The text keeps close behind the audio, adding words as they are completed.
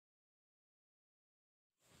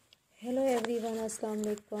Hello everyone, Assalamu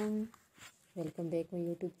alaikum. Welcome back my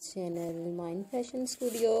YouTube channel Mind Fashion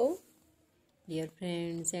Studio. Dear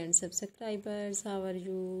friends and subscribers, how are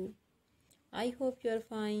you? I hope you are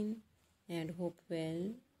fine and hope well.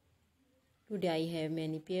 Today I have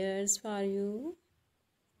many pairs for you.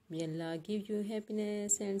 May Allah give you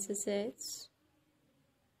happiness and success.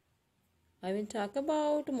 I will talk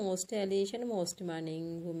about most stylish and most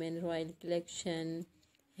demanding women royal collection.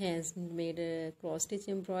 Handmade cross-stitch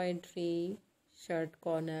embroidery, shirt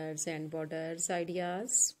corners and borders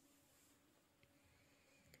ideas.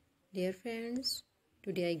 Dear friends,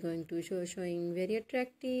 today I am going to showing very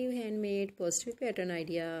attractive handmade positive pattern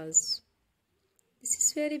ideas. This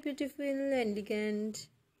is very beautiful, elegant,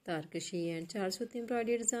 tarkashi and charsuti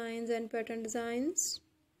embroidery designs and pattern designs.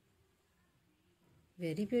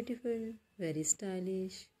 Very beautiful, very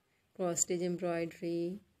stylish, cross-stitch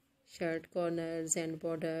embroidery, shirt corners and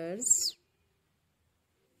borders.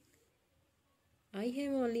 I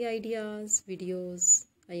have only ideas, videos.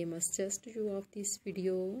 I must suggest you of this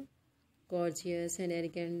video. Gorgeous and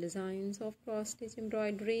elegant designs of cross-stitch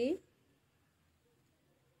embroidery.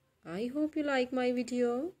 I hope you like my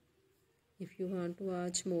video. If you want to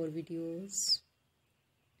watch more videos,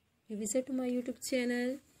 you visit my YouTube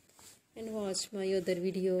channel and watch my other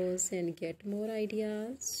videos and get more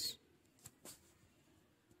ideas.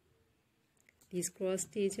 These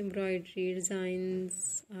cross-stitch embroidery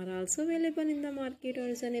designs are also available in the market on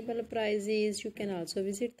reasonable prices. You can also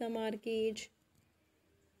visit the market.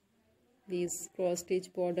 These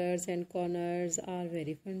cross-stitch borders and corners are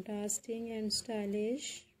very fantastic and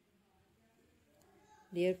stylish.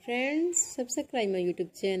 Dear friends, subscribe my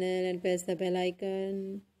YouTube channel and press the bell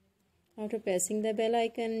icon. After pressing the bell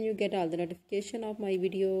icon, you get all the notification of my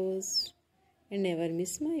videos. And never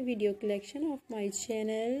miss my video collection of my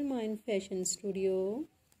channel Mind Fashion Studio.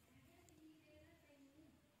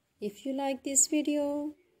 If you like this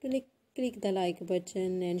video, click the like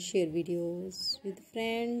button and share videos with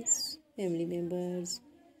friends, family members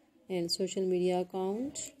and social media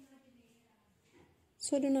account.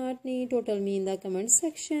 So do not need to tell me in the comment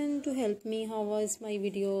section to help me how was my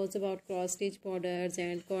videos about cross stitch borders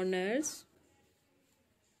and corners.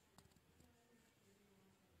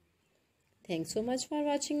 Thanks so much for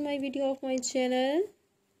watching my video of my channel.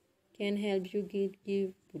 Can help you give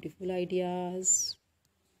beautiful ideas.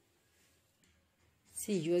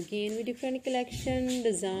 See you again with different collection,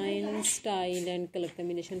 design, style and color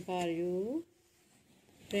combination for you.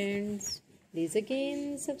 Friends, please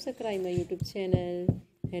again subscribe my YouTube channel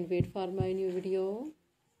and wait for my new video.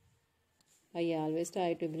 I always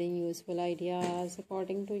try to bring useful ideas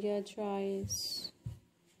according to your choice.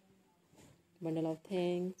 Bundle of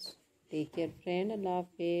thanks. Take care, friend. Allah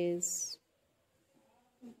Hafiz.